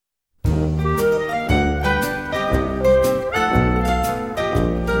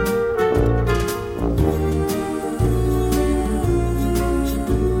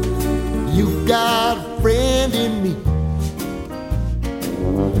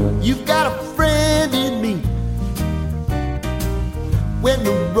You've got a friend in me. When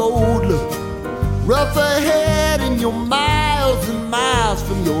the road looks rough ahead and you're miles and miles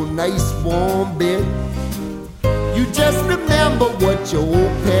from your nice warm bed, you just remember what your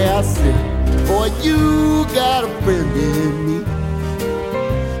old past said. Boy, you got a friend in me.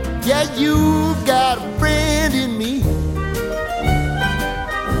 Yeah, you got a friend in me.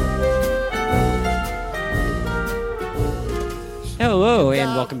 Hello,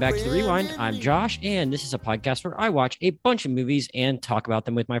 and welcome back to The Rewind. I'm Josh, and this is a podcast where I watch a bunch of movies and talk about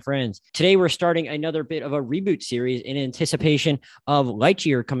them with my friends. Today, we're starting another bit of a reboot series in anticipation of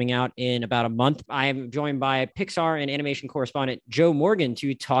Lightyear coming out in about a month. I am joined by Pixar and animation correspondent Joe Morgan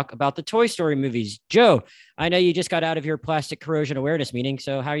to talk about the Toy Story movies. Joe, I know you just got out of your plastic corrosion awareness meeting,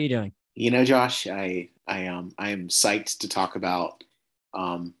 so how are you doing? You know, Josh, I am psyched to talk about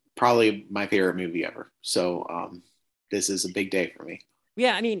probably my favorite movie ever. So this is a big day for me.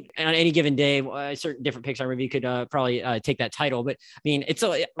 Yeah, I mean, on any given day, a certain different Pixar movie could probably take that title. But I mean, it's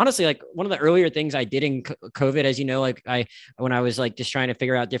honestly like one of the earlier things I did in COVID, as you know, like when I was like just trying to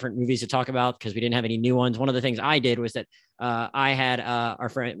figure out different movies to talk about because we didn't have any new ones. One of the things I did was that I had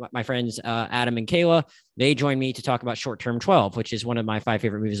my friends Adam and Kayla. They joined me to talk about Short Term 12, which is one of my 5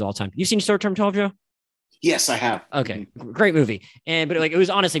 favorite movies of all time. You seen Short Term 12, Joe? Yes, I have. Okay, great movie. But it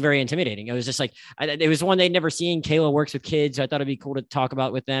was honestly very intimidating. It was just like, it was one they'd never seen. Kayla works with kids, so I thought it'd be cool to talk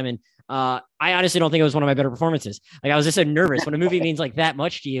about with them. And I honestly don't think it was one of my better performances. Like I was just so nervous when a movie means like that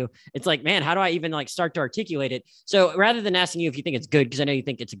much to you. It's like, man, how do I even like start to articulate it? So rather than asking you if you think it's good, because I know you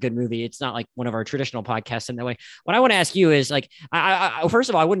think it's a good movie, it's not like one of our traditional podcasts in that way. What I want to ask you is like, I first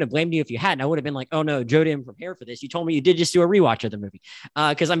of all, I wouldn't have blamed you if you hadn't. I would have been like, oh no, Joe didn't prepare for this. You told me you did just do a rewatch of the movie.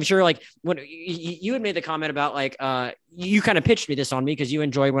 Because I'm sure like when you had made the comment about like, you kind of pitched me this on me because you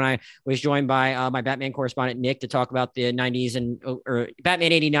enjoyed when I was joined by my Batman correspondent, Nick, to talk about the 90s or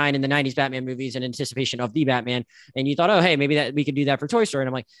Batman 89 and the 90s Batman movies in anticipation of the Batman. And you thought, oh, hey, maybe that we could do that for Toy Story. And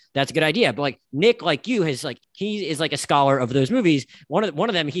I'm like, that's a good idea. But like Nick, like you, has like, he is like a scholar of those movies. One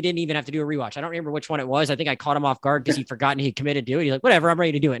of them, he didn't even have to do a rewatch. I don't remember which one it was. I think I caught him off guard because he'd forgotten he committed to it. He's like, whatever, I'm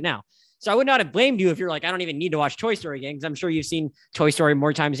ready to do it now. So I would not have blamed you if you're like, I don't even need to watch Toy Story again, because I'm sure you've seen Toy Story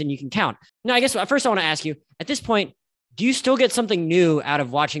more times than you can count. Now, I guess first I want to ask you, at this point, do you still get something new out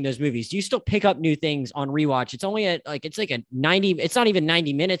of watching those movies? Do you still pick up new things on rewatch? It's only it's like a 90, it's not even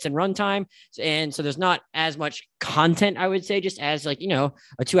 90 minutes in runtime. And so there's not as much content, I would say, just as like, you know,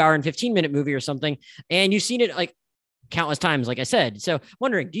 a 2 hour and 15-minute movie or something. And you've seen it like countless times, like I said. So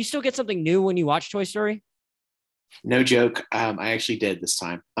wondering, do you still get something new when you watch Toy Story? No joke. I actually did this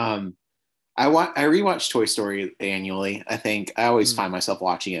time. I rewatch Toy Story annually. I think I always find myself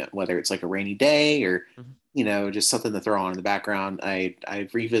watching it, whether it's like a rainy day or, you know, just something to throw on in the background.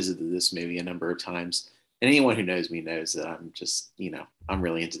 I've revisited this movie a number of times. And anyone who knows me knows that I'm just, you know, I'm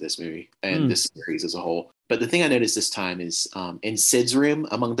really into this movie and this series as a whole. But the thing I noticed this time is in Sid's room,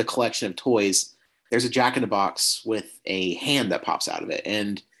 among the collection of toys, there's a Jack-in-the-Box with a hand that pops out of it.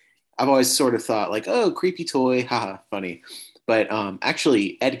 And I've always sort of thought like, oh, creepy toy, haha, funny. But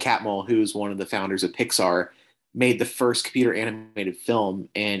actually, Ed Catmull, who's one of the founders of Pixar, made the first computer animated film,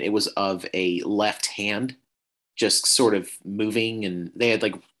 and it was of a left hand just sort of moving, and they had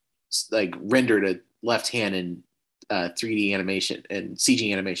like rendered a left hand in 3D animation and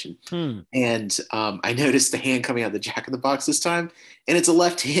CG animation. And I noticed the hand coming out of the Jack-in-the-Box this time, and it's a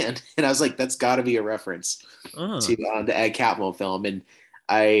left hand, and I was like, that's got to be a reference to the Ed Catmull film, and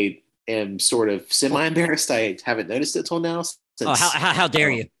I am sort of semi-embarrassed I haven't noticed it till now. Since, how dare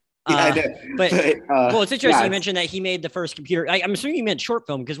you? Yeah, I know. But well, it's interesting you mentioned that he made the first computer. I'm assuming you meant short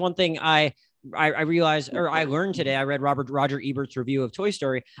film, because one thing I realized, or I learned today, I read Roger Ebert's review of Toy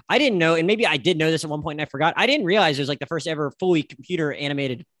Story. I didn't know, and maybe I did know this at one point and I forgot. I didn't realize it was like the first ever fully computer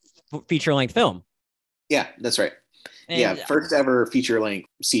animated feature length film. Yeah, that's right. And, first ever feature length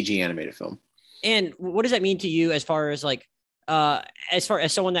CG animated film. And what does that mean to you as far as like, as far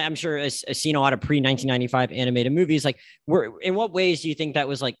as someone that I'm sure has seen a lot of pre-1995 animated movies, like in what ways do you think that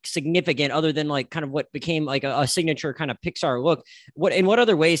was like significant other than like kind of what became like a signature kind of Pixar look? In what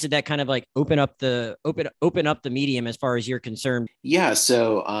other ways did that kind of like open up the medium as far as you're concerned? Yeah.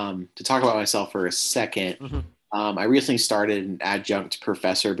 So to talk about myself for a second, I recently started an adjunct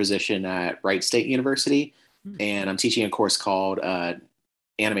professor position at Wright State University, and I'm teaching a course called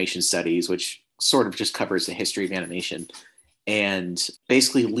Animation Studies, which sort of just covers the history of animation. And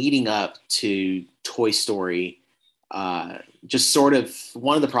basically leading up to Toy Story, just sort of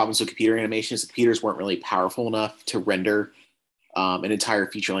one of the problems with computer animation is the computers weren't really powerful enough to render an entire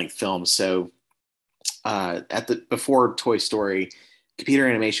feature-length film. So before Toy Story, computer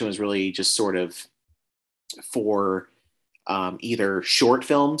animation was really just sort of for either short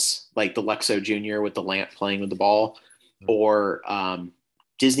films like the Luxo Jr. with the lamp playing with the ball, or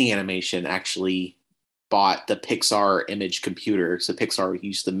Disney Animation actually bought the Pixar image computer. So Pixar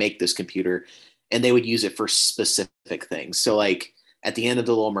used to make this computer, and they would use it for specific things. So like at the end of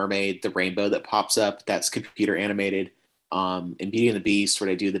The Little Mermaid, the rainbow that pops up, that's computer animated. In Beauty and the Beast, where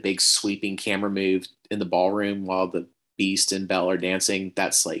they do the big sweeping camera move in the ballroom while the Beast and Belle are dancing,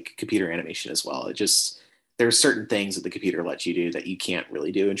 that's like computer animation as well. It just, there's certain things that the computer lets you do that you can't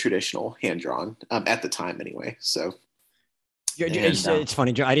really do in traditional hand drawn, at the time anyway. So it's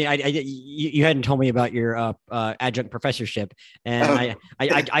funny, Joe. You hadn't told me about your adjunct professorship, and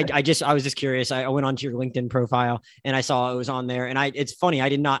I was just curious. I went onto your LinkedIn profile and I saw it was on there, and it's funny. I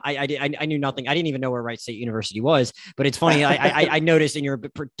knew nothing. I didn't even know where Wright State University was, but it's funny. I noticed in your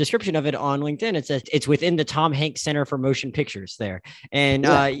description of it on LinkedIn, it says it's within the Tom Hanks Center for Motion Pictures there, and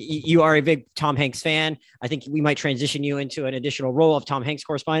you are a big Tom Hanks fan. I think we might transition you into an additional role of Tom Hanks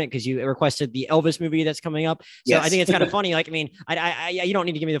correspondent because you requested the Elvis movie that's coming up. So yes. I think it's kind of funny. Like, I mean, you don't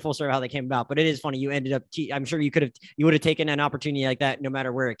need to give me the full story of how they came about, but it is funny. You ended up, I'm sure you would have taken an opportunity like that no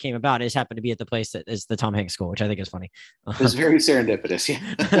matter where it came about. It just happened to be at the place that is the Tom Hanks School, which I think is funny. It was very serendipitous.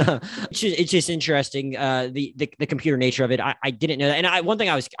 Yeah. It's just interesting. The computer nature of it. I didn't know that. And one thing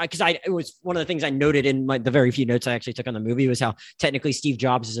it was one of the things I noted in the very few notes I actually took on the movie was how technically Steve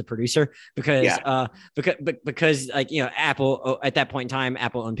Jobs is a producer because like, you know, Apple at that point in time,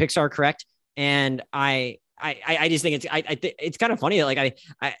 Apple owned Pixar, correct? And I just think it's kind of funny that like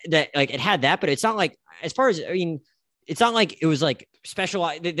that like it had that, but it's not like, as far as, I mean, it's not like it was like special.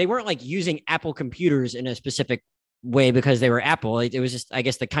 They weren't like using Apple computers in a specific way because they were Apple. It was just, I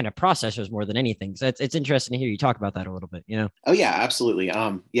guess, the kind of processors more than anything. So it's interesting to hear you talk about that a little bit, you know? Oh yeah, absolutely.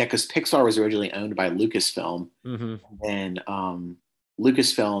 Because Pixar was originally owned by Lucasfilm, and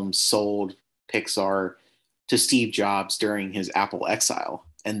Lucasfilm sold Pixar to Steve Jobs during his Apple exile,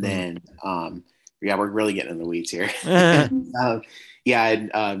 and then we're really getting in the weeds here. And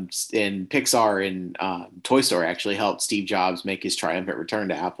Pixar and Toy Story actually helped Steve Jobs make his triumphant return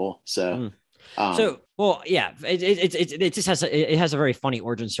to Apple. So, it just has a very funny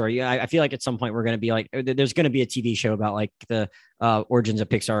origin story. I feel like at some point we're going to be like, there's going to be a TV show about like the origins of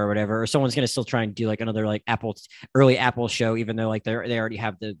Pixar or whatever, or someone's going to still try and do like another like early Apple show, even though like they already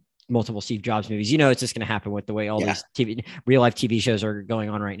have the multiple Steve Jobs movies. You know, it's just going to happen with the way all these real life TV shows are going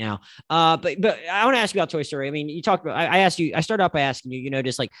on right now. But I want to ask you about Toy Story. I mean, you talked about, I started out by asking you, you know,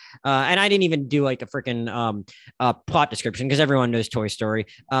 just like, and I didn't even do like a freaking plot description because everyone knows Toy Story.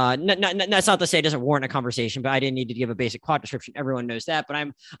 That's not to say it doesn't warrant a conversation, but I didn't need to give a basic plot description. Everyone knows that. But I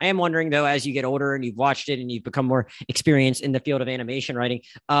am wondering though, as you get older and you've watched it and you've become more experienced in the field of animation writing,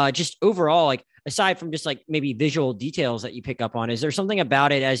 just overall, like, aside from just like maybe visual details that you pick up on, is there something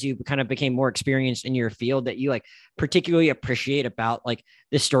about it as you kind of became more experienced in your field that you like particularly appreciate about like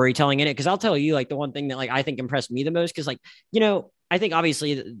the storytelling in it? Because I'll tell you, like, the one thing that like I think impressed me the most, because like, you know, I think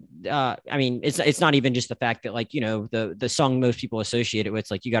obviously, I mean, it's not even just the fact that like, you know, the song most people associate it with,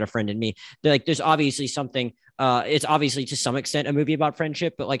 like You Got a Friend in Me. Like, there's obviously something. It's obviously to some extent a movie about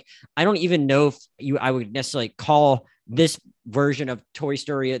friendship, but like I don't even know if I would necessarily call this version of Toy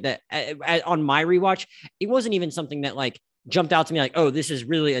Story that on my rewatch, it wasn't even something that like jumped out to me like, oh, this is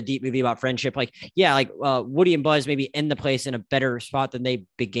really a deep movie about friendship. Like, yeah, like Woody and Buzz maybe end the place in a better spot than they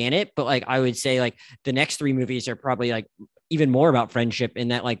began it. But like, I would say like the next three movies are probably like even more about friendship, in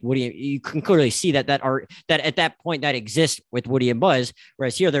that like Woody, you can clearly see that at that point that exists with Woody and Buzz,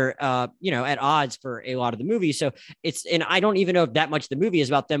 whereas here they're you know, at odds for a lot of the movie. So and I don't even know if that much of the movie is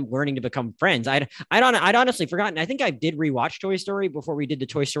about them learning to become friends. I'd honestly forgotten. I think I did rewatch Toy Story before we did the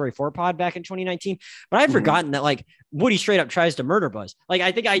Toy Story 4 pod back in 2019, but I'd forgotten that like Woody straight up tries to murder Buzz. Like,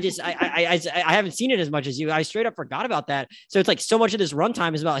 I think I haven't seen it as much as you. I straight up forgot about that. So it's like so much of this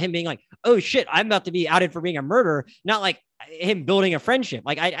runtime is about him being like, oh shit, I'm about to be outed for being a murderer, not like him building a friendship.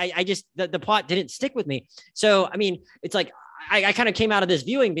 Like I just, the plot didn't stick with me. So, I mean, it's like, I kind of came out of this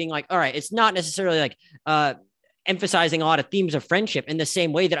viewing being like, all right, it's not necessarily like, emphasizing a lot of themes of friendship in the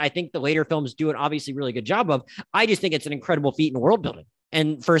same way that I think the later films do an obviously really good job of. I just think it's an incredible feat in world building.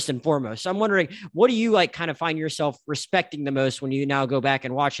 And first and foremost, so I'm wondering, what do you like kind of find yourself respecting the most when you now go back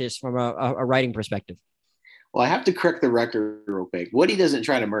and watch this from a writing perspective? Well, I have to correct the record real quick. Woody doesn't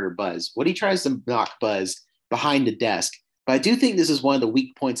try to murder Buzz. Woody tries to knock Buzz behind a desk. But I do think this is one of the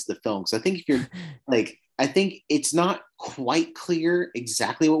weak points of the film. Because I think if you're like, I think it's not quite clear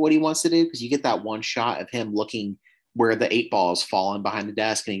exactly what he wants to do, because you get that one shot of him looking where the 8 ball is falling behind the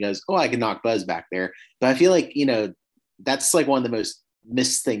desk and he goes, oh, I can knock Buzz back there. But I feel like, you know, that's like one of the most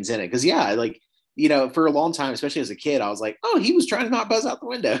missed things in it. Because yeah, like, you know, for a long time, especially as a kid, I was like, oh, he was trying to knock Buzz out the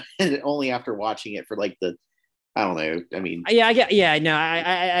window. And only after watching it for like the I don't know. I mean, yeah, no,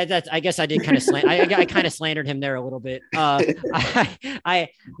 I guess I did kind of I kind of slandered him there a little bit. But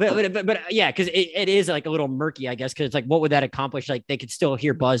yeah, because it is like a little murky, I guess, because it's like, what would that accomplish? Like, they could still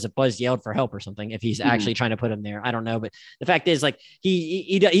hear Buzz if Buzz yelled for help or something if he's actually trying to put him there. I don't know, but the fact is, like,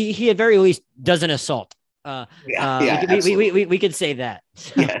 he at very least does an assault. We could say that.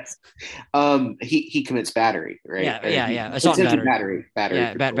 Yes. He commits battery, right? Yeah. Assault and battery.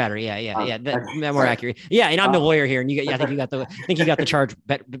 Yeah, battery. Yeah. That's more accurate. Yeah, and I'm the lawyer here, and I think you got the charge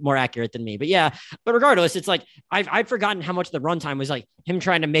more accurate than me. But yeah, but regardless, it's like I've forgotten how much the runtime was like him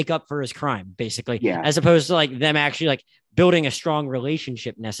trying to make up for his crime, basically. Yeah. As opposed to like them actually like building a strong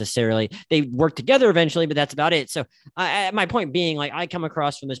relationship necessarily. They work together eventually, but that's about it. So my point being, like, I come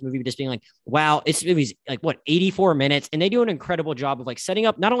across from this movie just being like, wow, this movie's like 84 minutes, and they do an incredible job of like setting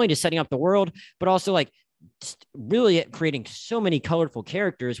up the world, but also like really creating so many colorful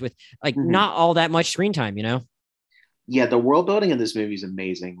characters with like not all that much screen time, you know? Yeah, the world building in this movie is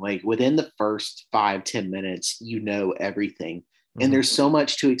amazing. Like within the first 5-10 minutes, everything. And there's so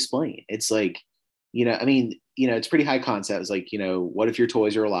much to explain. It's like, I mean, it's pretty high concept. It's like, what if your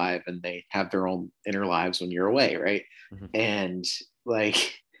toys are alive and they have their own inner lives when you're away, right? And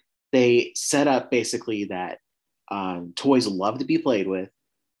like they set up basically that toys love to be played with,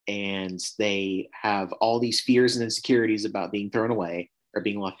 and they have all these fears and insecurities about being thrown away or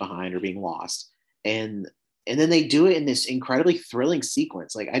being left behind or being lost. And then they do it in this incredibly thrilling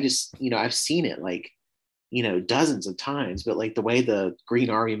sequence. Like I just, I've seen it like, dozens of times, but like the way the Green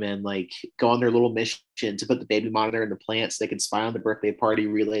Army men like go on their little mission to put the baby monitor in the plant so they can spy on the birthday party,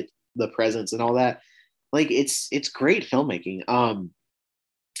 relay the presents and all that. Like it's great filmmaking.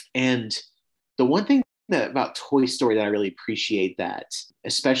 And the one thing about Toy Story that I really appreciate, that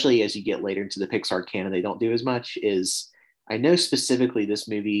especially as you get later into the Pixar canon, they don't do as much, is I know specifically this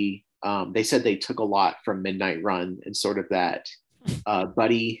movie, they said they took a lot from Midnight Run and sort of that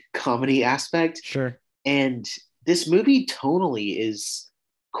buddy comedy aspect. Sure. And this movie tonally is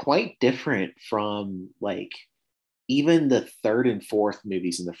quite different from like even the third and fourth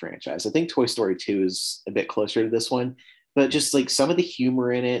movies in the franchise. I think Toy Story 2 is a bit closer to this one, but just like some of the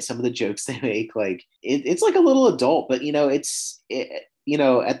humor in it, some of the jokes they make, like it's like a little adult, but at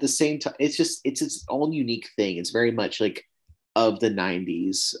the same time, it's its own unique thing. It's very much like of the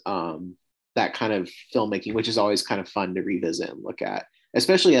 90s, that kind of filmmaking, which is always kind of fun to revisit and look at,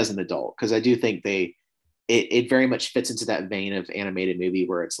 especially as an adult, because I do think it very much fits into that vein of animated movie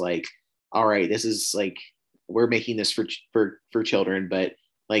where it's like, all right, this is like, we're making this for children, but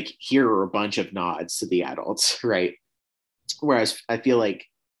like here are a bunch of nods to the adults, right? Whereas I feel like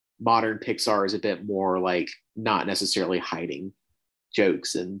modern Pixar is a bit more like not necessarily hiding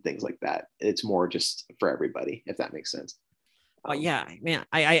jokes and things like that. It's more just for everybody, if that makes sense. Yeah, man,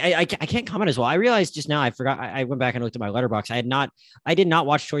 I can't comment as well. I realized just now, I forgot. I went back and looked at my letterbox. I did not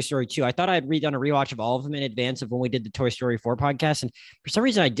watch Toy Story 2. I thought I had redone a rewatch of all of them in advance of when we did the Toy Story 4 podcast. And for some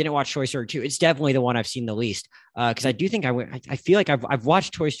reason, I didn't watch Toy Story 2. It's definitely the one I've seen the least. Because I do think I feel like I've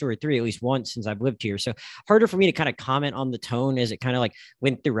watched Toy Story 3 at least once since I've lived here. So harder for me to kind of comment on the tone as it kind of like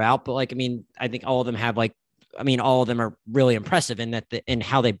went throughout. But like, I mean, I think all of them have like, all of them are really impressive in that in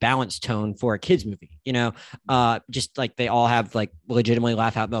how they balance tone for a kid's movie, just like they all have like legitimately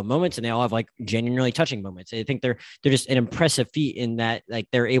laugh out loud moments, and they all have like genuinely touching moments. I think they're just an impressive feat in that like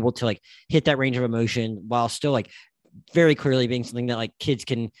they're able to like hit that range of emotion while still like very clearly being something that like kids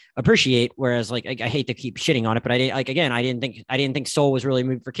can appreciate. Whereas like I hate to keep shitting on it, but I didn't think Soul was really a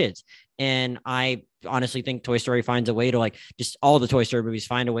movie for kids. And I honestly think Toy Story finds a way to like, just all the Toy Story movies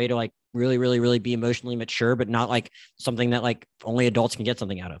find a way to like really, really, really be emotionally mature, but not like something that like only adults can get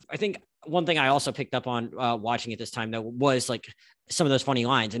something out of. I think one thing I also picked up on watching it this time though was like some of those funny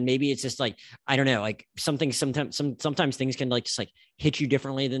lines, and maybe it's just like, I don't know, like sometimes things can like just like hit you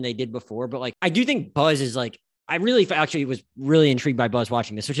differently than they did before. But like, I do think Buzz is like, I really actually was really intrigued by Buzz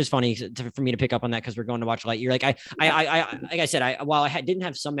watching this, which is funny for me to pick up on that because we're going to watch Lightyear. Like like I said, while I didn't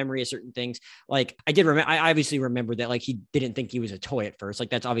have some memory of certain things, like I did remember, I obviously remembered that like he didn't think he was a toy at first. Like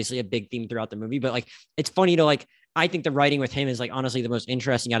that's obviously a big theme throughout the movie, but like it's funny to like, I think the writing with him is like honestly the most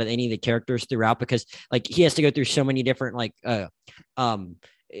interesting out of any of the characters throughout, because like he has to go through so many different like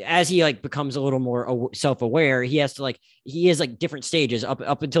as he like becomes a little more self-aware, he has like different stages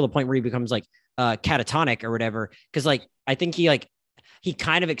up until the point where he becomes like catatonic or whatever. Cause like, I think he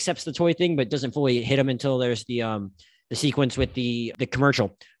kind of accepts the toy thing, but doesn't fully hit him until there's the sequence with the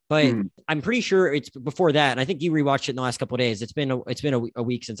commercial. But I'm pretty sure it's before that. And I think you rewatched it in the last couple of days. It's been a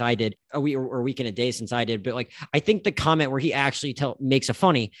week since I did, a week or a week and a day since I did. But like, I think the comment where he actually makes a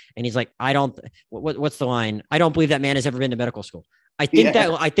funny, and he's like, what's the line? I don't believe that man has ever been to medical school. I think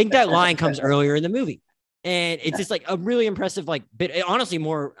that line comes earlier in the movie. And it's just like a really impressive, like bit. Honestly,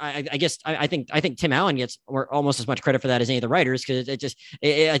 more, I guess, I think Tim Allen gets almost as much credit for that as any of the writers. Cause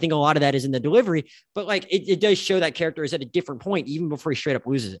I think a lot of that is in the delivery, but like, it does show that character is at a different point, even before he straight up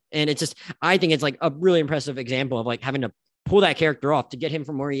loses it. And it's just, I think it's like a really impressive example of like having to pull that character off to get him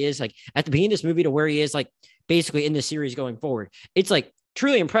from where he is, like at the beginning of this movie, to where he is, like basically in the series going forward. It's like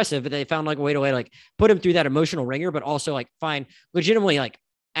truly impressive that they found like a way to like put him through that emotional ringer, but also like find legitimately like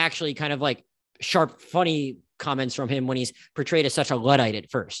actually kind of like sharp, funny comments from him when he's portrayed as such a Luddite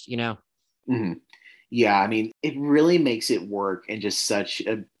at first, you know? Mm-hmm. Yeah, I mean, it really makes it work in just such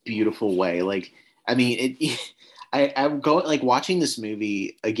a beautiful way. Like, I mean, I'm going like watching this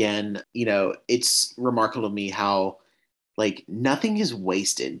movie again. You know, it's remarkable to me how like nothing is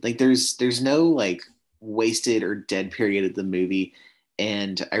wasted. Like, there's no like wasted or dead period of the movie.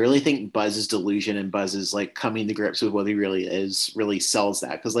 And I really think Buzz's delusion and Buzz's like coming to grips with what he really is really sells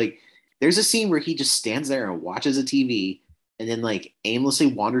that. Because like there's a scene where he just stands there and watches a TV and then like aimlessly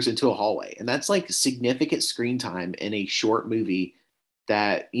wanders into a hallway. And that's like significant screen time in a short movie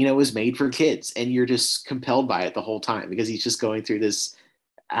that, you know, was made for kids. And you're just compelled by it the whole time because he's just going through this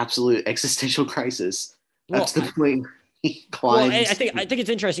absolute existential crisis up to the point where he climbs. Well, I think it's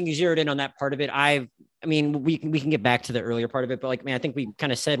interesting you zeroed in on that part of it. I mean, we can get back to the earlier part of it, but like, man, I think we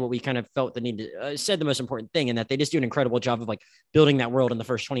kind of said what we kind of felt the need to said the most important thing, and that they just do an incredible job of like building that world in the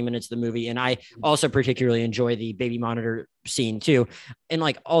first 20 minutes of the movie. And I also particularly enjoy the baby monitor scene too. And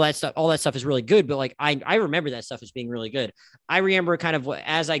like all that stuff is really good. But like, I remember that stuff as being really good. I remember kind of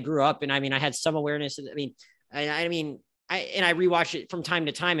as I grew up, and I mean, I had some awareness. I rewatched it from time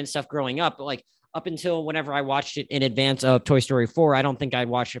to time and stuff growing up, but like, up until whenever I watched it in advance of Toy Story 4, I don't think I'd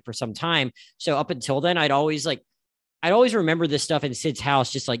watched it for some time. So up until then, I'd always remember this stuff in Sid's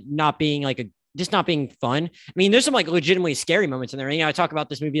house, just like not being not being fun. I mean, there's some like legitimately scary moments in there. You know, I talk about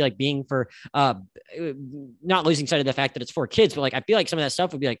this movie like being for not losing sight of the fact that it's for kids, but like I feel like some of that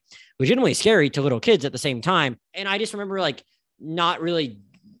stuff would be like legitimately scary to little kids at the same time. And I just remember like not really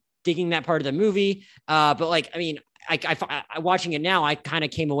digging that part of the movie. But like, I mean, I watching it now, I kind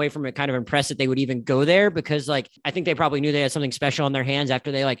of came away from it kind of impressed that they would even go there, because like, I think they probably knew they had something special on their hands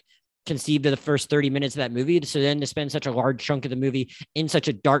after they like conceived of the first 30 minutes of that movie. So then to spend such a large chunk of the movie in such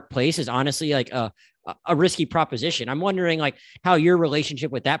a dark place is honestly like a risky proposition. I'm wondering like how your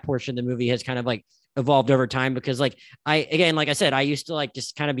relationship with that portion of the movie has kind of like evolved over time, because like like I said, I used to like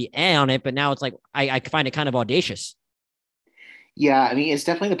just kind of be on it, but now it's like, I find it kind of audacious. Yeah. I mean, it's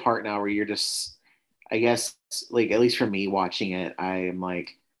definitely the part now where you're just, I guess, like, at least for me watching it, I am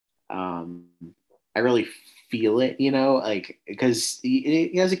like, I really feel it, you know, like, because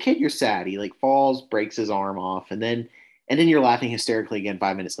as a kid, you're sad. He like falls, breaks his arm off, and then you're laughing hysterically again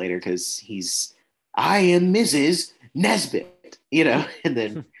 5 minutes later because I am Mrs. Nesbit, you know, and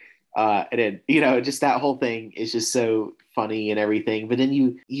then, you know, just that whole thing is just so funny and everything. But then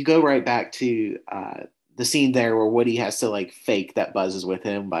you go right back to, the scene there where Woody has to like fake that Buzz is with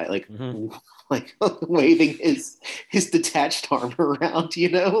him by like like waving his detached arm around, you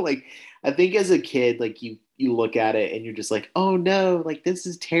know? Like, I think as a kid, like you look at it and you're just like, oh no, like this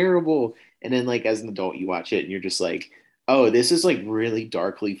is terrible. And then like as an adult, you watch it and you're just like, oh, this is like really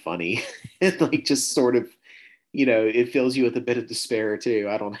darkly funny. And like just sort of, you know, it fills you with a bit of despair too.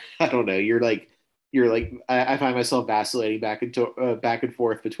 I don't know. I find myself vacillating back and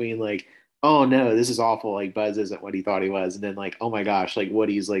forth between like, oh no, this is awful. Like Buzz isn't what he thought he was. And then like, oh my gosh, like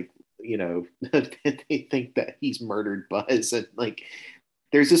Woody's like, you know, they think that he's murdered Buzz. And like,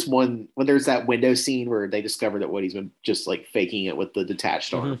 there's this one when there's that window scene where they discover that Woody's been just like faking it with the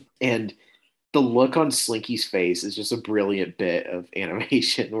detached arm. And the look on Slinky's face is just a brilliant bit of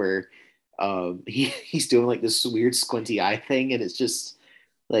animation where he's doing like this weird squinty eye thing. And it's just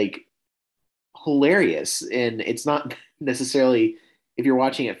like hilarious. And it's not necessarily, if you're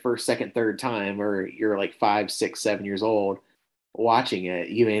watching it first, second, third time, or you're like 5, 6, 7 years old watching it,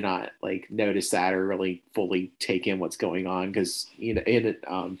 you may not like notice that or really fully take in what's going on because, you know, in it,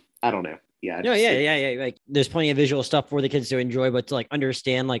 I don't know. Yeah. No, yeah. Like there's plenty of visual stuff for the kids to enjoy, but to like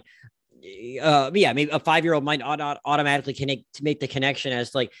understand, like, maybe a 5-year-old might not automatically make the connection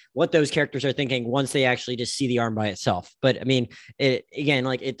as like what those characters are thinking once they actually just see the arm by itself. But I mean, it again,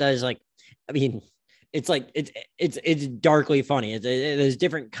 like it does, like, I mean, it's like it's darkly funny. There's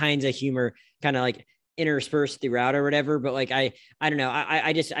different kinds of humor kind of like interspersed throughout or whatever. But like I don't know.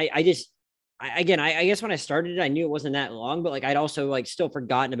 I guess when I started it, I knew it wasn't that long, but like I'd also like still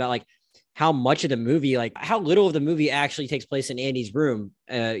forgotten about like how much of the movie, like how little of the movie actually takes place in Andy's room.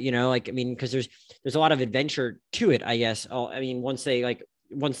 You know, like I mean, because there's a lot of adventure to it, I guess. I mean, as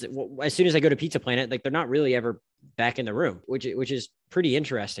soon as I go to Pizza Planet, like they're not really ever back in the room, which is pretty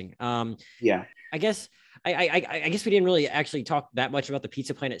interesting. Yeah. I guess I guess we didn't really actually talk that much about the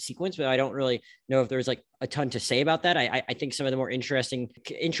Pizza Planet sequence, but I don't really know if there's like a ton to say about that. I think some of the more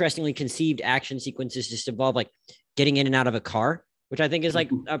interestingly conceived action sequences just involve like getting in and out of a car, which I think is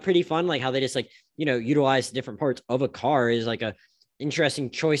like a pretty fun, like how they just like, utilize different parts of a car is like a interesting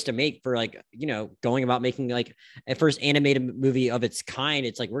choice to make for like, going about making like a first animated movie of its kind.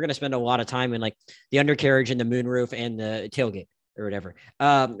 It's like, we're going to spend a lot of time in like the undercarriage and the moonroof and the tailgate or whatever.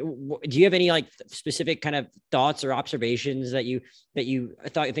 Do you have any like specific kind of thoughts or observations that you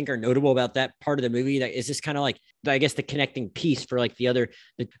think are notable about that part of the movie? That is this kind of like, I guess, the connecting piece for like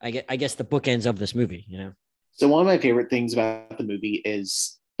I guess the bookends of this movie, So one of my favorite things about the movie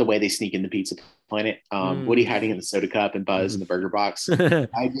is the way they sneak in the Pizza Planet. Woody hiding in the soda cup and Buzz in the burger box.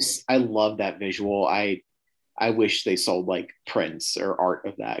 I love that visual. I wish they sold like prints or art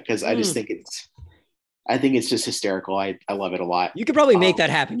of that, because I just think it's just hysterical. I love it a lot. You could probably make that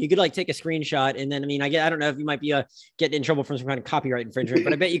happen. You could like take a screenshot, and then I don't know if you might be getting in trouble from some kind of copyright infringement,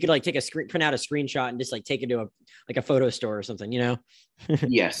 but I bet you could like take print out a screenshot and just like take it to a photo store or something,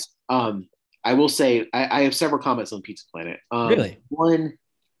 Yes. I will say I have several comments on Pizza Planet. Really? One,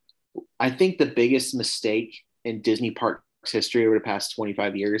 I think the biggest mistake in Disney Parks history over the past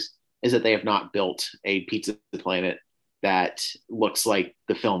 25 years is that they have not built a Pizza Planet that looks like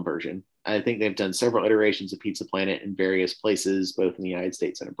the film version. I think they've done several iterations of Pizza Planet in various places, both in the United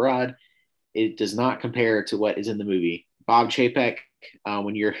States and abroad. It does not compare to what is in the movie. Bob Chapek,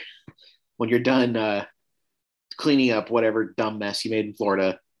 when you're done cleaning up whatever dumb mess you made in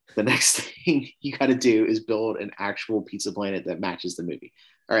Florida, the next thing you got to do is build an actual Pizza Planet that matches the movie.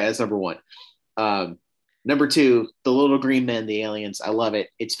 All right, that's number one. Number two, the little green men, the aliens. I love it.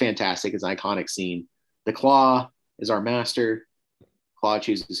 It's fantastic. It's an iconic scene. The Claw is our master. Claw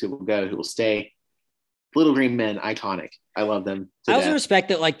chooses who will go, who will stay. Little green men, iconic. I love them. I also respect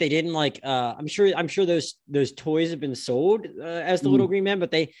that like they didn't like I'm sure those toys have been sold as the little green men,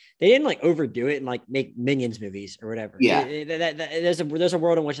 but they didn't like overdo it and like make Minions movies or whatever. Yeah. There's a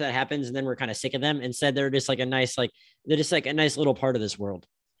world in which that happens, and then we're kind of sick of them. Instead, they're just like a nice little part of this world.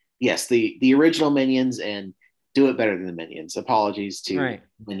 Yes, the original Minions, and do it better than the Minions. Apologies to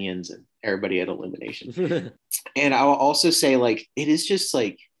Minions and everybody at Illumination. And I'll also say, like, it is just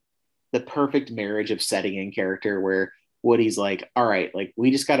like the perfect marriage of setting and character, where Woody's like, all right, like, we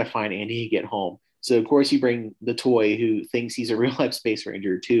just got to find Andy to get home. So of course you bring the toy who thinks he's a real life space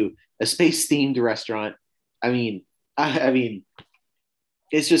ranger to a space themed restaurant. I mean,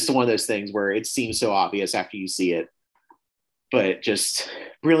 it's just one of those things where it seems so obvious after you see it, but just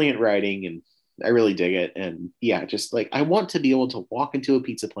brilliant writing, and I really dig it. And yeah, just like, I want to be able to walk into a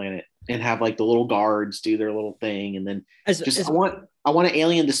Pizza Planet and have like the little guards do their little thing, and then I want an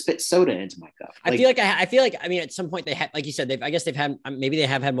alien to spit soda into my cup. Like, I feel like at some point they had, like you said, they've had maybe they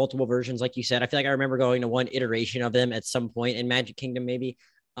have had multiple versions, like you said. I feel like I remember going to one iteration of them at some point in Magic Kingdom, maybe.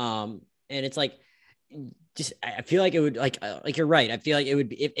 And it's like, just, I feel like it would like you're right. I feel like it would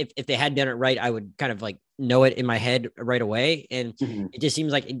be, if they had done it right, I would kind of like know it in my head right away. And it just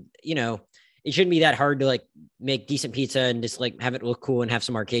seems like, it shouldn't be that hard to like make decent pizza and just like have it look cool and have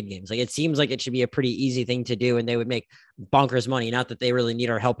some arcade games. Like, it seems like it should be a pretty easy thing to do, and they would make bonkers money. Not that they really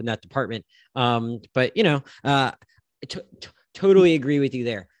need our help in that department. But totally agree with you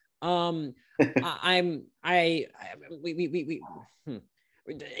there.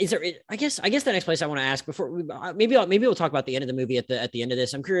 Is there, I guess the next place I want to ask before maybe we'll talk about the end of the movie at the end of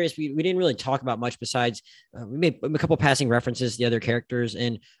this. I'm curious. We didn't really talk about much besides we made a couple passing references to the other characters,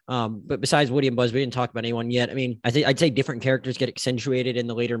 and but besides Woody and Buzz, we didn't talk about anyone yet. I mean, I'd say different characters get accentuated in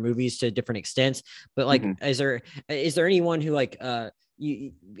the later movies to different extents, but like, is there anyone who like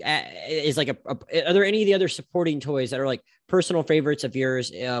is like are there any of the other supporting toys that are like personal favorites of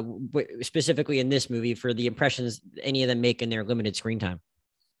yours, specifically in this movie, for the impressions any of them make in their limited screen time?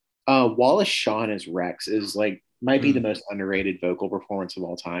 Wallace Shawn as Rex is like might be the most underrated vocal performance of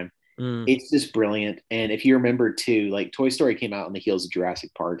all time. It's just brilliant. And if you remember too, like, Toy Story came out on the heels of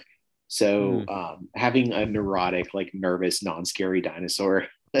Jurassic Park, so having a neurotic, like, nervous, non-scary dinosaur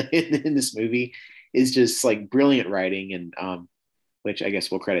in this movie is just like brilliant writing, and which I guess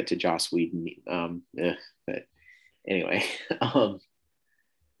we'll credit to Joss Whedon. But anyway,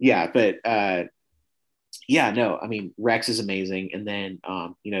 no, I mean, Rex is amazing. And then,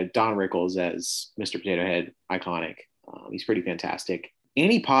 Don Rickles as Mr. Potato Head, iconic. He's pretty fantastic.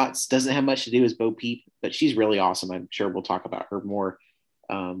 Annie Potts doesn't have much to do as Bo Peep, but she's really awesome. I'm sure we'll talk about her more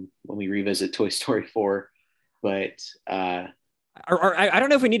when we revisit Toy Story 4. But I don't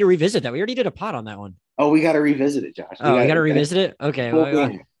know if we need to revisit that. We already did a pod on that one. Oh, we got to revisit it, Josh. We got to revisit it. Okay.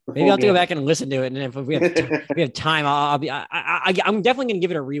 We're Maybe I'll have to go back and listen to it, and if we have time, I'm definitely gonna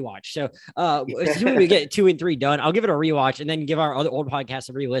give it a rewatch. So, as soon as we get 2 and 3 done, I'll give it a rewatch, and then give our other old podcasts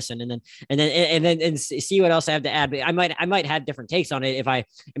a re-listen, and see what else I have to add. But I might have different takes on it if I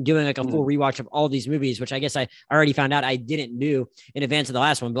am doing like a full rewatch of all these movies, which I guess I already found out I didn't do in advance of the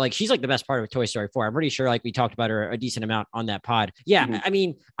last one. But like, she's like the best part of Toy Story 4. I'm pretty sure like we talked about her a decent amount on that pod. Yeah, I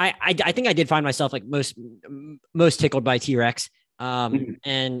mean, I think I did find myself like most tickled by T-Rex.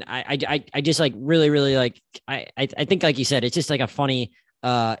 And I just like really like I think like you said, it's just like a funny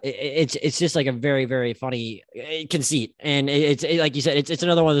it's just like a very, very funny conceit. And it's like you said, it's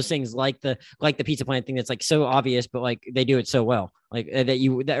another one of those things like the Pizza Planet thing that's like so obvious, but like they do it so well. Like or I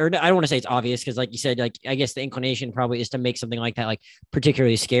don't want to say it's obvious, because like you said, like I guess the inclination probably is to make something like that like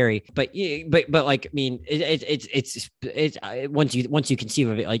particularly scary. But like, I mean, it's once you conceive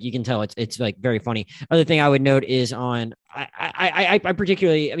of it, like you can tell it's like very funny. Other thing I would note is on I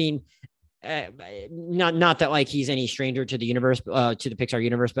particularly, I mean, not that like he's any stranger to the universe, to the Pixar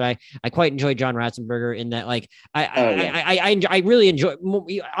universe, but I quite enjoy John Ratzenberger in that, like I really enjoy,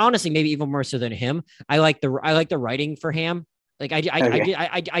 honestly, maybe even more so than him. I like the writing for Ham. Like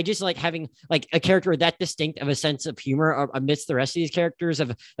I just like having like a character that distinct of a sense of humor amidst the rest of these characters,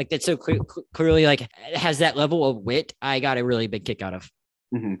 of like that's so clearly like has that level of wit. I got a really big kick out of.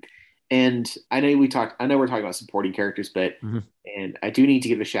 Mm-hmm. And I know we're talking about supporting characters, but and I do need to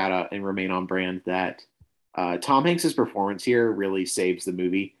give a shout out and remain on brand that Tom Hanks's performance here really saves the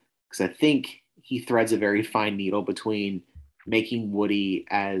movie, because I think he threads a very fine needle between making Woody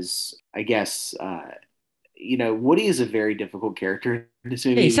as, I guess, Woody is a very difficult character in this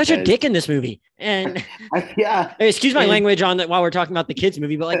movie. Yeah, he's such a dick in this movie. And yeah, excuse my language on that while we're talking about the kids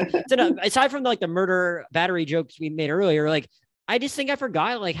movie, but like aside from like the murder battery jokes we made earlier, like I just think I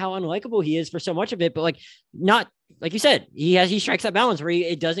forgot like how unlikable he is for so much of it. But like, not like you said, he strikes that balance where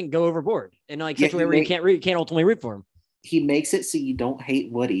it doesn't go overboard in like such a way where you can't ultimately root for him. He makes it so you don't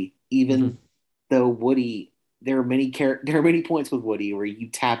hate Woody, even though Woody. There are many points with Woody where you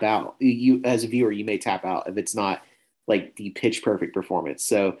tap out. You as a viewer, you may tap out if it's not like the pitch perfect performance.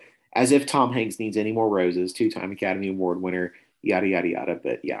 So as if Tom Hanks needs any more roses, 2-time Academy Award winner, yada yada yada.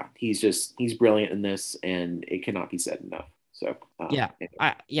 But yeah, he's brilliant in this, and it cannot be said enough. So I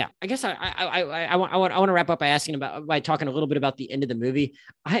guess I want to wrap up by talking a little bit about the end of the movie.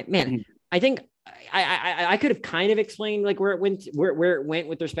 I think I could have kind of explained like where it went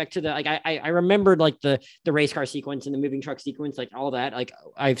with respect to the, like, I remembered like the race car sequence and the moving truck sequence, like all that. Like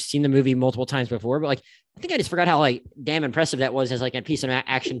I've seen the movie multiple times before, but like, I think I just forgot how like damn impressive that was as like a piece of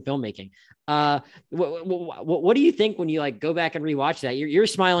action filmmaking. What do you think when you like go back and rewatch that? You're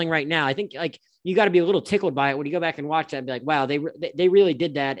smiling right now. I think like you got to be a little tickled by it when you go back and watch that and be like, wow, they really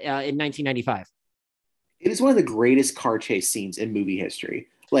did that in 1995. It is one of the greatest car chase scenes in movie history.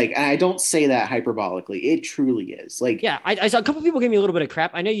 Like, I don't say that hyperbolically. It truly is. Like, yeah, I saw a couple people give me a little bit of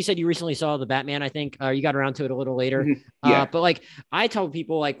crap. I know you said you recently saw the Batman, I think, you got around to it a little later. Yeah. But like, I tell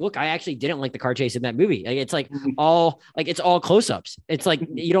people like, look, I actually didn't like the car chase in that movie. Like, it's like it's all close-ups. It's like,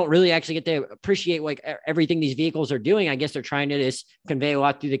 you don't really actually get to appreciate like everything these vehicles are doing. I guess they're trying to just convey a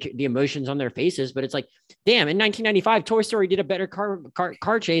lot through the emotions on their faces, but it's like, damn, in 1995, Toy Story did a better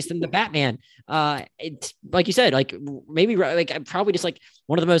car chase than the Batman. It's like you said, like maybe like probably just like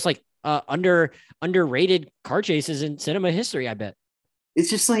one of the most like underrated car chases in cinema history, I bet. It's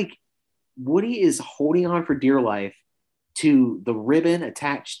just like Woody is holding on for dear life to the ribbon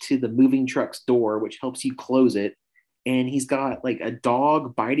attached to the moving truck's door, which helps you close it. And he's got like a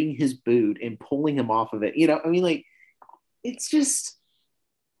dog biting his boot and pulling him off of it. I mean, like, it's just,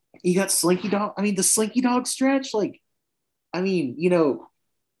 you got Slinky Dog. I mean, the Slinky Dog stretch, like, I mean,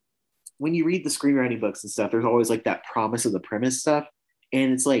 when you read the screenwriting books and stuff, there's always like that promise of the premise stuff.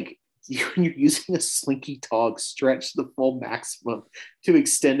 And it's like, when you're using a Slinky Dog stretch to the full maximum to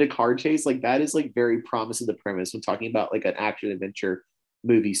extend a car chase, like that is like very promise of the premise when talking about like an action adventure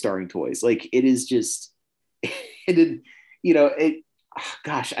movie starring toys. Like it is just,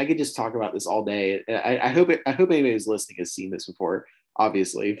 gosh, I could just talk about this all day. I hope anybody who's listening has seen this before,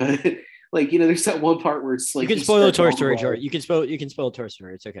 obviously, but like, there's that one part where it's like, you can spoil a Toy Story, George. You can spoil Toy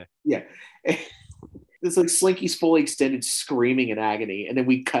Story. It's okay. Yeah. It's like Slinky's fully extended screaming in agony. And then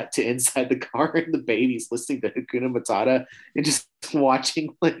we cut to inside the car and the baby's listening to Hakuna Matata and just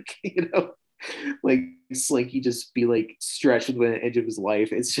watching like Slinky just be like stretched to the edge of his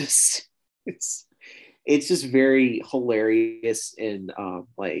life. It's just very hilarious and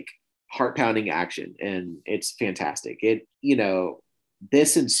like heart pounding action. And it's fantastic.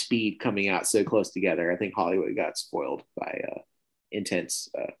 This and Speed coming out so close together. I think Hollywood got spoiled by intense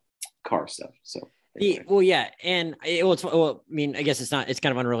car stuff. So. Well, yeah, and I mean, I guess it's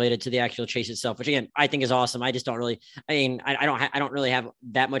kind of unrelated to the actual chase itself, which again I think is awesome. I just don't really, I mean, I don't really have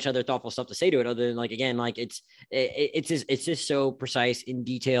that much other thoughtful stuff to say to it, other than like again, like it's just so precise and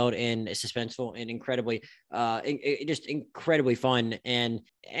detailed and suspenseful and incredibly, just incredibly fun and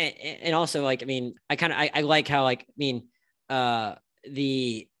also like I mean, I like how like I mean,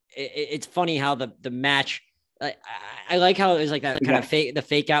 it's funny how the match. I like how it was like that kind of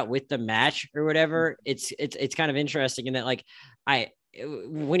fake out with the match or whatever. It's kind of interesting in that like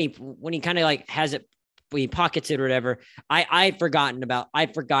when he kind of like has it when he pockets it or whatever. I've forgotten about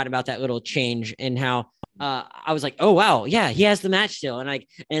that little change in how I was like, oh wow, yeah, he has the match still, and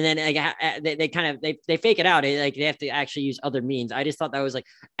then like they kind of they fake it out. Like they have to actually use other means. I just thought that was like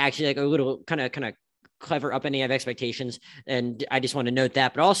actually like a little kind of clever upending of expectations, and I just want to note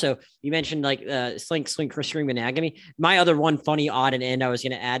that. But also, you mentioned like Slink Scream Agony. My other one funny odd and end I was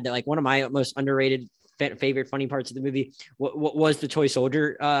going to add that like one of my most underrated favorite funny parts of the movie what was the toy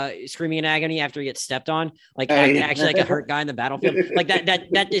soldier screaming in agony after he gets stepped on, like actually like a hurt guy in the battlefield, like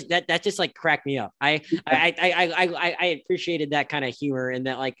that just like cracked me up. I appreciated that kind of humor, and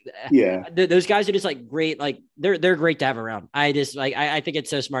that like those guys are just like great, like they're great to have around. I just like I think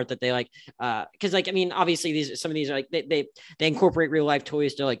it's so smart that they like because like I mean obviously some of these are like they incorporate real life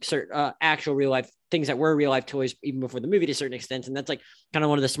toys to like certain actual real life things that were real life toys even before the movie to a certain extent. And that's like kind of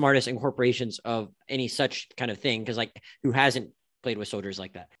one of the smartest incorporations of any such kind of thing. Cause like who hasn't played with soldiers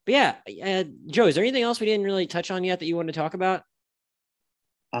like that? But yeah, Joe, is there anything else we didn't really touch on yet that you want to talk about?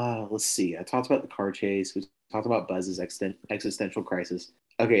 Let's see. I talked about the car chase. We talked about Buzz's existential crisis.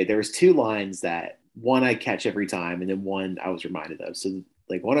 Okay, there was two lines that one I catch every time, and then one I was reminded of. So,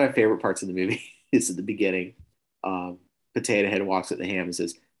 like one of my favorite parts of the movie is at the beginning. Potato Head walks at the ham and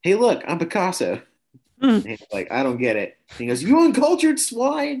says, "Hey, look, I'm Picasso." Like, I don't get it. And he goes, "You uncultured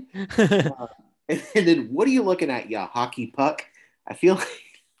swine." And then, "What are you looking at, you hockey puck?" I feel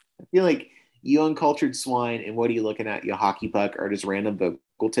like "you uncultured swine" and "what are you looking at, you hockey puck" are just random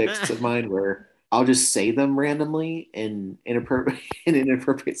vocal tics of mine where I'll just say them randomly in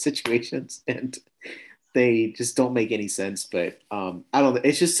inappropriate situations, and they just don't make any sense. But I don't know.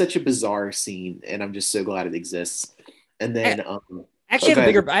 It's just such a bizarre scene, and I'm just so glad it exists. And then I actually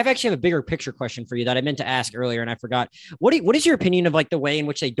have a bigger picture question for you that I meant to ask earlier and I forgot. What is your opinion of like the way in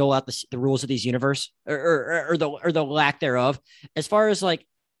which they dole out the rules of these universe or the lack thereof? As far as like,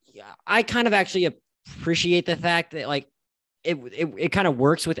 I kind of actually appreciate the fact that like it kind of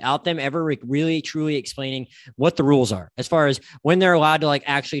works without them ever really truly explaining what the rules are as far as when they're allowed to like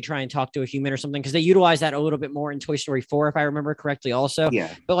actually try and talk to a human or something, because they utilize that a little bit more in Toy Story 4 if I remember correctly also.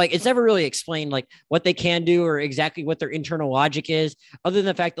 Yeah. But like it's never really explained like what they can do or exactly what their internal logic is, other than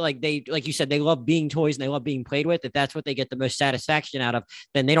the fact that like they, like you said, they love being toys and they love being played with. If that's what they get the most satisfaction out of,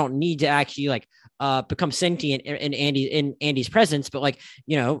 then they don't need to actually like become sentient in Andy's presence. But like,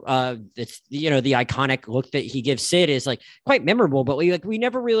 it's the iconic look that he gives Sid is like quite memorable, but we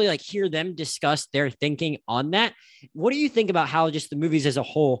never really like hear them discuss their thinking on that. What do you think about how just the movies as a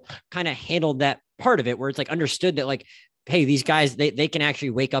whole kind of handled that part of it, where it's like understood that like, hey, these guys they can actually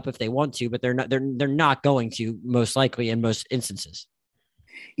wake up if they want to, but they're not going to, most likely in most instances.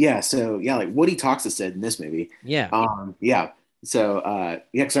 Yeah. So yeah, like Woody talks to Sid in this movie. Yeah. Yeah. So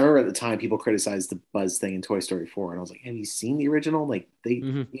yeah, because I remember at the time people criticized the Buzz thing in Toy Story 4, and I was like, have you seen the original? Like they,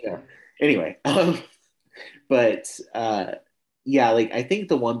 Anyway, but yeah, like I think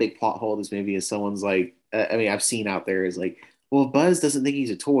the one big plot hole of this movie is someone's like, I mean, I've seen out there is like, well, if Buzz doesn't think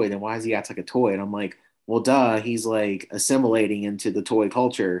he's a toy, then why does he act like a toy? And I'm like, well, duh, he's like assimilating into the toy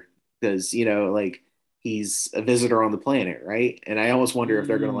culture because like he's a visitor on the planet, right? And I almost wonder if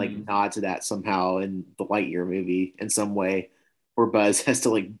they're gonna like nod to that somehow in the Lightyear movie in some way, where Buzz has to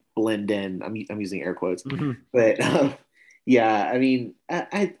like blend in. I'm using air quotes, but yeah, I mean,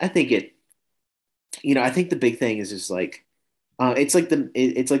 I think it. I think the big thing is just like it's like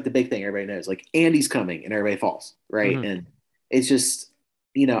the big thing everybody knows, like Andy's coming and everybody falls, right? And it's just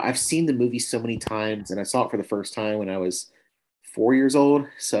I've seen the movie so many times, and I saw it for the first time when I was 4 years old,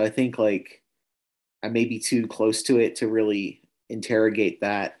 so I think like I may be too close to it to really interrogate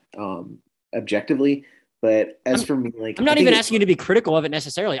that objectively. But as for me, like I'm not even asking you to be critical of it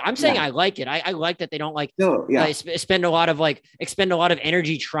necessarily. I'm saying I like it. I like that they don't like expend a lot of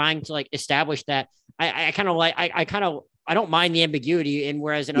energy trying to like establish that. I kind of like I don't mind the ambiguity, and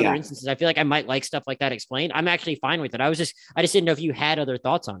whereas in other instances I feel like I might like stuff like that explained. I'm actually fine with it. I just didn't know if you had other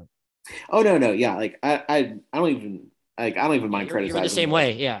thoughts on it. Oh no, yeah, like I don't even mind criticizing. You're the same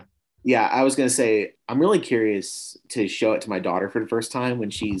way, yeah. Yeah, I was gonna say I'm really curious to show it to my daughter for the first time when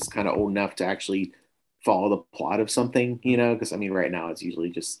she's kind of old enough to actually follow the plot of something, because I mean, right now it's usually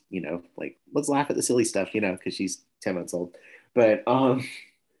just, like, let's laugh at the silly stuff, because she's 10 months old. But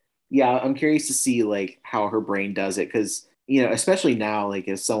yeah, I'm curious to see like how her brain does it, because, especially now, like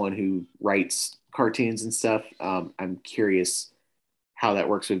as someone who writes cartoons and stuff, I'm curious how that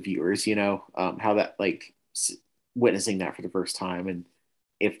works with viewers, how that like witnessing that for the first time, and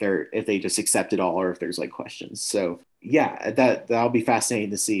if they just accept it all, or if there's like questions. So yeah, that'll be fascinating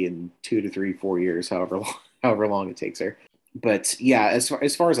to see in 2 to 3, 4 years, however long it takes her. But yeah, as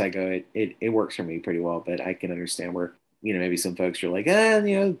far as I go, it works for me pretty well. But I can understand where, maybe some folks are like,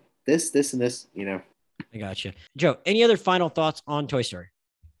 this and this. I gotcha. Joe, any other final thoughts on Toy Story?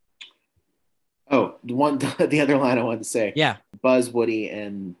 Oh, the other line I wanted to say. Yeah. Buzz, Woody,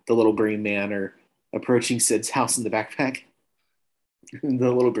 and the little green man are approaching Sid's house in the backpack.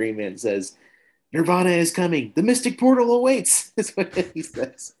 The little green man says, "Nirvana is coming. The mystic portal awaits." That's what he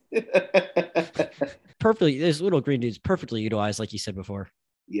says. Perfectly. This little green dude's perfectly utilized, like you said before.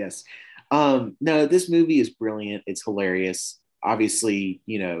 Yes. No, this movie is brilliant. It's hilarious. Obviously,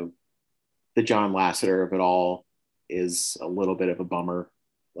 the John Lasseter of it all is a little bit of a bummer,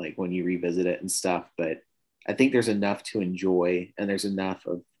 like when you revisit it and stuff. But I think there's enough to enjoy, and there's enough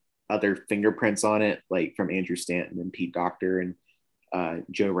of other fingerprints on it, like from Andrew Stanton and Pete Docter and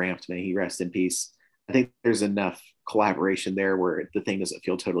Joe Rampt, may he rest in peace. I think there's enough collaboration there where the thing doesn't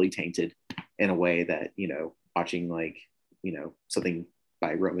feel totally tainted in a way that, watching like, something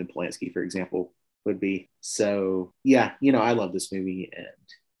by Roman Polanski, for example, would be. So yeah, I love this movie, and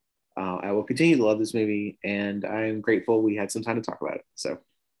I will continue to love this movie, and I'm grateful we had some time to talk about it. So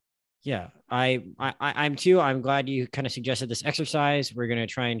yeah, I'm too. I'm glad you kind of suggested this exercise. We're gonna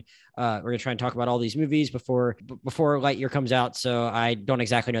try and talk about all these movies before Lightyear comes out. So I don't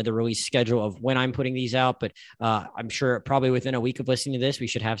exactly know the release schedule of when I'm putting these out, but I'm sure probably within a week of listening to this, we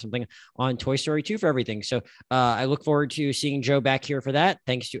should have something on Toy Story 2 for everything. So I look forward to seeing Joe back here for that.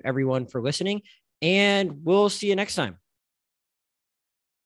 Thanks to everyone for listening, and we'll see you next time.